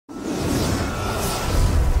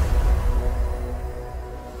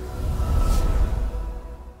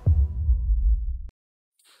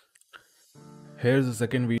Here's the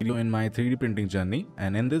second video in my 3D printing journey,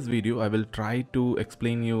 and in this video I will try to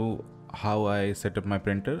explain you how I set up my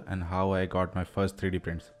printer and how I got my first 3D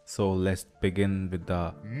prints. So let's begin with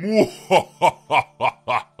the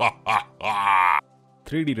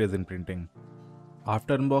 3D resin printing.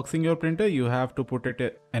 After unboxing your printer, you have to put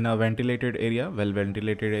it in a ventilated area, well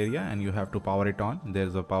ventilated area, and you have to power it on.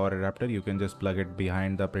 There's a power adapter, you can just plug it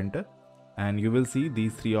behind the printer and you will see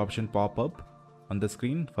these three options pop up on the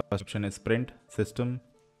screen. First option is print, system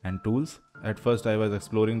and tools. At first I was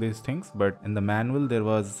exploring these things, but in the manual there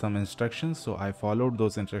was some instructions, so I followed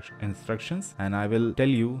those instructions and I will tell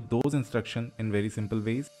you those instructions in very simple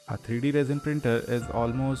ways. A 3D resin printer is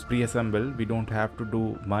almost pre-assembled. We don't have to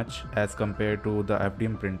do much as compared to the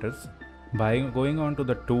FDM printers. By going on to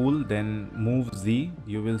the tool, then move Z,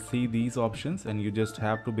 you will see these options and you just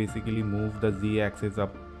have to basically move the Z axis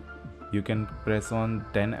up. You can press on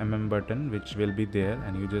 10 mm button, which will be there,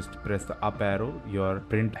 and you just press the up arrow. Your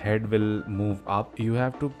print head will move up. You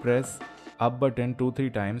have to press up button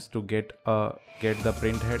 2-3 times to get the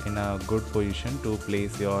print head in a good position to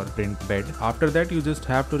place your print bed. After that, you just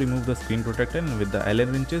have to remove the screen protector, and with the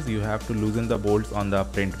 11 inches you have to loosen the bolts on the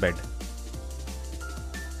print bed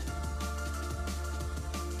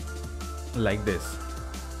like this.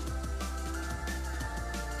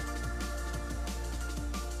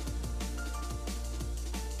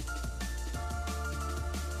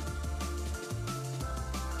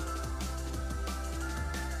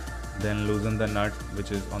 Then loosen the nut which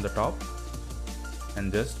is on the top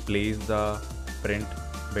and just place the print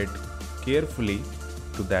bed carefully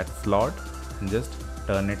to that slot and just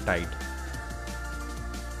turn it tight.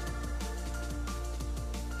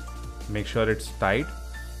 Make sure it's tight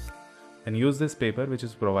and use this paper which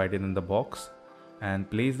is provided in the box and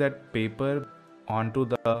place that paper onto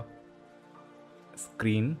the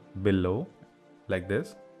screen below like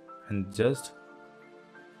this and just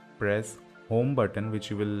press home button, which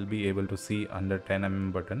you will be able to see under 10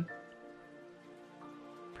 mm button.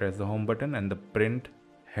 Press the home button and the print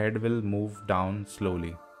head will move down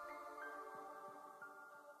slowly.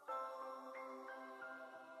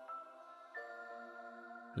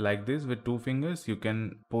 Like this, with 2 fingers you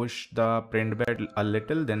can push the print bed a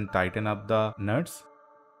little, then tighten up the nuts.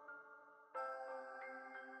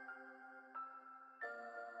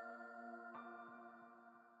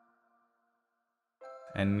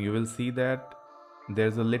 And you will see that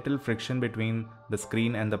there's a little friction between the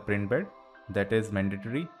screen and the print bed. That is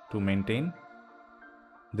mandatory to maintain.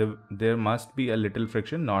 There must be a little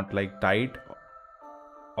friction, not like tight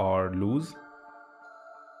or loose.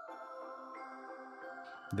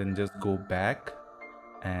 Then just go back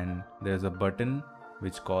and there's a button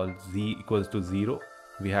which called Z equals to 0.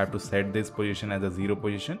 We have to set this position as a 0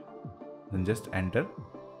 position. Then just enter.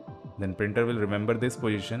 Then printer will remember this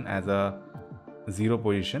position as a 0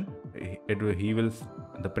 position.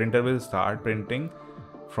 The printer will start printing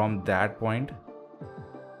from that point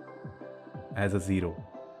as a 0.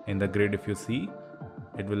 In the grid, if you see,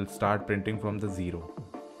 it will start printing from the 0.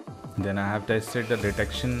 Then I have tested the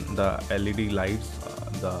detection, the LED lights,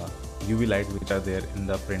 the UV lights which are there in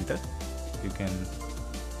the printer. You can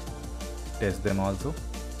test them also.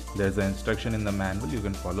 There's an instruction in the manual, you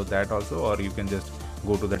can follow that also, or you can just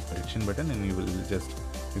go to the detection button and you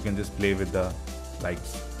can just play with the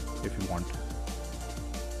lights if you want.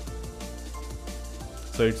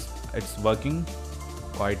 So it's working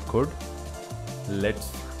quite good.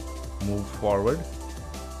 Let's move forward.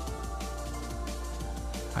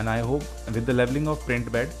 And I hope with the leveling of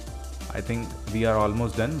print bed, I think we are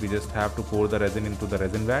almost done. We just have to pour the resin into the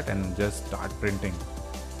resin vat and just start printing.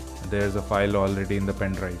 There's a file already in the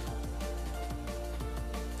pen drive.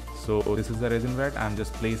 So this is the resin vat. I'm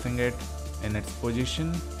just placing it in its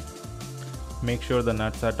position. Make sure the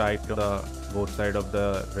nuts are tight to the both sides of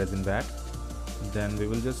the resin vat. Then we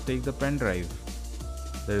will just take the pen drive.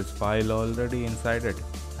 There's file already inside it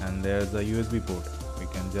and there's a USB port. We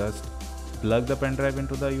can just plug the pen drive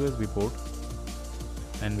into the USB port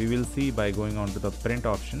and we will see, by going on to the print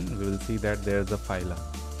option, we will see that there's a file.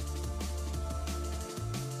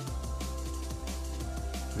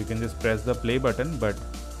 We can just press the play button, but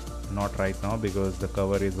not right now because the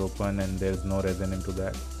cover is open and there's no resin into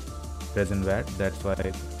that resin vat. That's why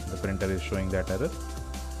the printer is showing that error.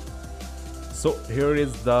 So here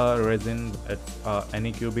is the resin. It's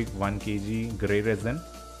Anycubic 1 kg gray resin.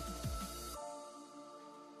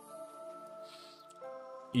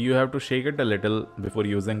 You have to shake it a little before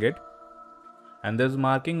using it. And there's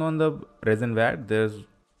marking on the resin vat. There's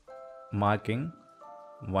marking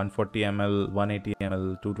 140 ml, 180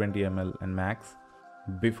 ml, 220 ml and max.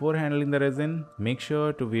 Before handling the resin, make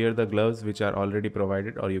sure to wear the gloves which are already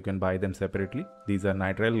provided, or you can buy them separately. These are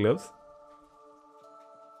nitrile gloves.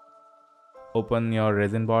 Open your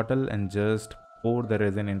resin bottle and just pour the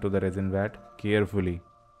resin into the resin vat carefully.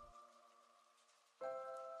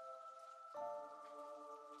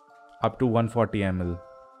 Up to 140 ml.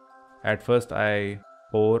 At first I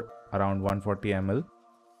pour around 140 ml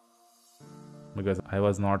because I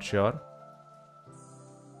was not sure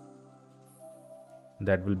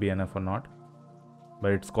that will be enough or not,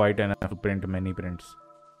 but it's quite enough to print many prints.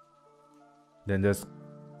 Then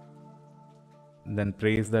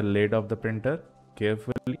place the lid of the printer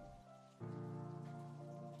carefully,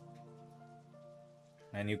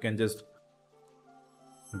 and you can just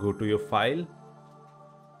go to your file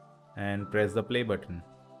and press the play button.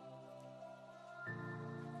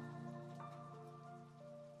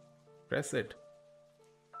 Press it.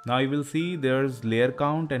 Now you will see there's layer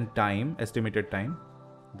count and time, estimated time.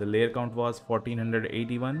 The layer count was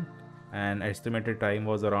 1481 and estimated time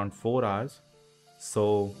was around 4 hours.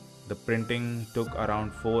 So the printing took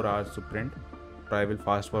around 4 hours to print. So I will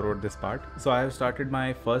fast forward this part. So I have started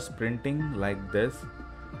my first printing like this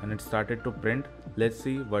and it started to print. Let's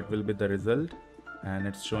see what will be the result. And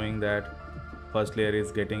it's showing that first layer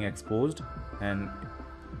is getting exposed, and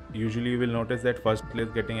usually you will notice that first layer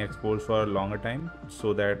is getting exposed for a longer time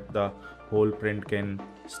so that the whole print can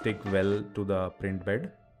stick well to the print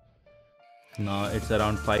bed. Now it's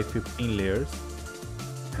around 515 layers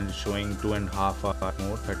and it's showing 2.5 hours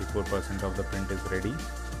more, 34% of the print is ready,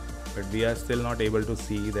 but we are still not able to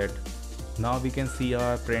see that. Now we can see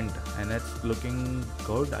our print and it's looking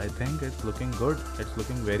good. I think it's looking good. It's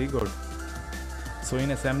looking very good. So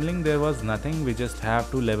in assembling there was nothing. We just have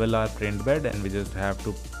to level our print bed and we just have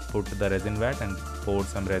to put the resin vat and pour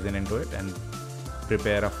some resin into it and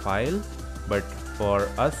prepare a file. But for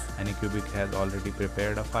us, Anycubic has already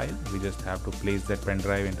prepared a file. We just have to place that pen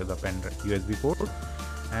drive into the pen USB port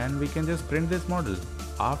and we can just print this model.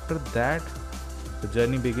 After that the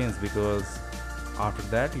journey begins, because after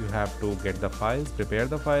that you have to get the files, prepare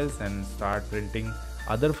the files and start printing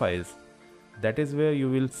other files. That is where you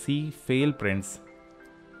will see fail prints,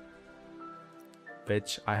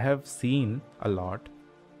 which I have seen a lot,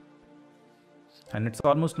 and it's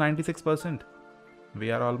almost 96%.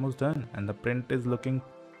 We are almost done and the print is looking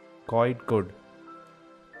quite good.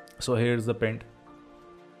 So here's the print.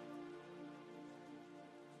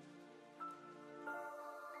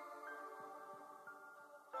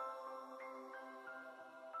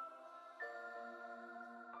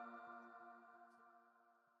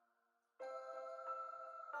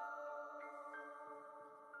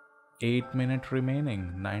 Eight minutes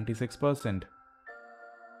remaining, 96%.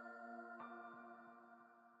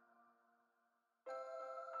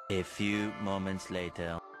 A few moments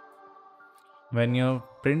later. When your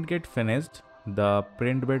print gets finished, the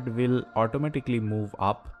print bed will automatically move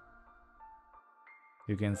up.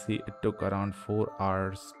 You can see it took around 4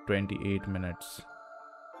 hours 28 minutes.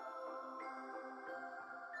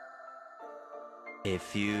 A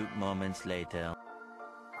few moments later.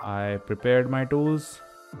 I prepared my tools.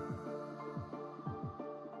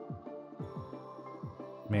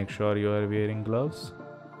 Make sure you are wearing gloves.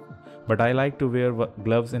 But I like to wear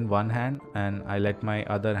gloves in one hand and I let my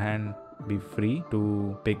other hand be free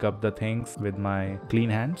to pick up the things with my clean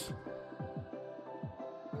hands.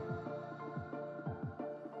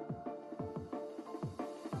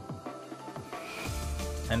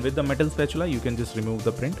 And with the metal spatula you can just remove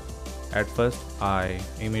the print. At first I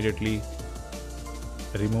immediately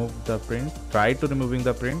removed the print, tried to removing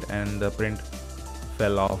the print, and the print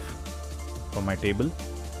fell off from my table.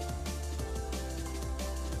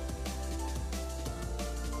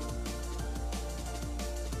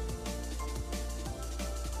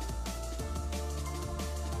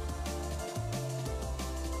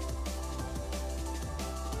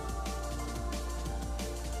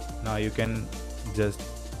 Now you can just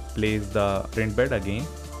place the print bed again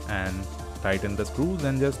and tighten the screws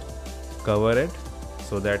and just cover it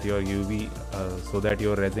so that your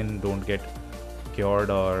your resin don't get cured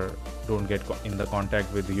or don't get in the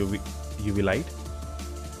contact with the UV light.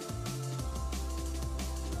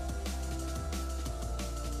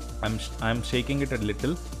 I'm shaking it a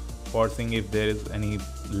little for seeing if there is any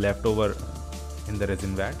leftover in the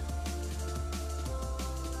resin vat.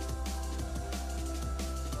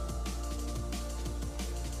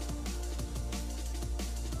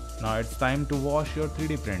 Now it's time to wash your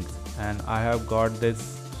 3D prints, and I have got this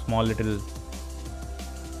small little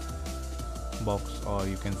box, or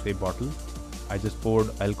you can say bottle. I just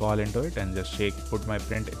poured alcohol into it and just put my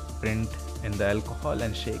print in the alcohol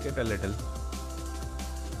and shake it a little.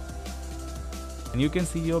 and you can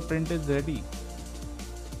see your print is ready.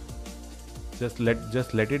 Just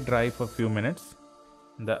let it dry for a few minutes.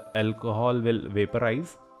 The alcohol will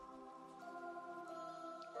vaporize,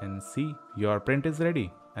 and see, your print is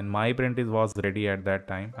ready. And my print was ready at that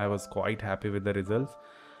time. I was quite happy with the results,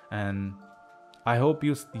 and I hope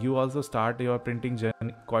you also start your printing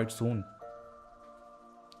journey quite soon.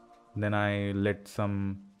 Then I let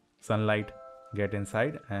some sunlight get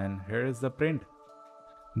inside, and here is the print.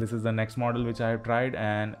 This is the next model which I have tried,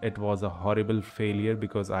 and it was a horrible failure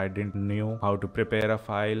because I didn't know how to prepare a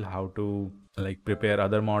file, how to prepare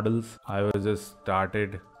other models. I just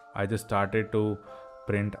started to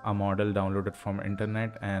print a model downloaded from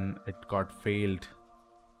internet, and it got failed.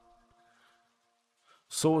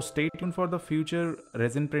 So stay tuned for the future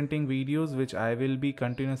resin printing videos which I will be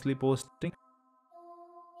continuously posting.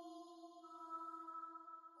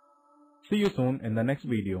 See you soon in the next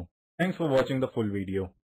video. Thanks for watching the full video.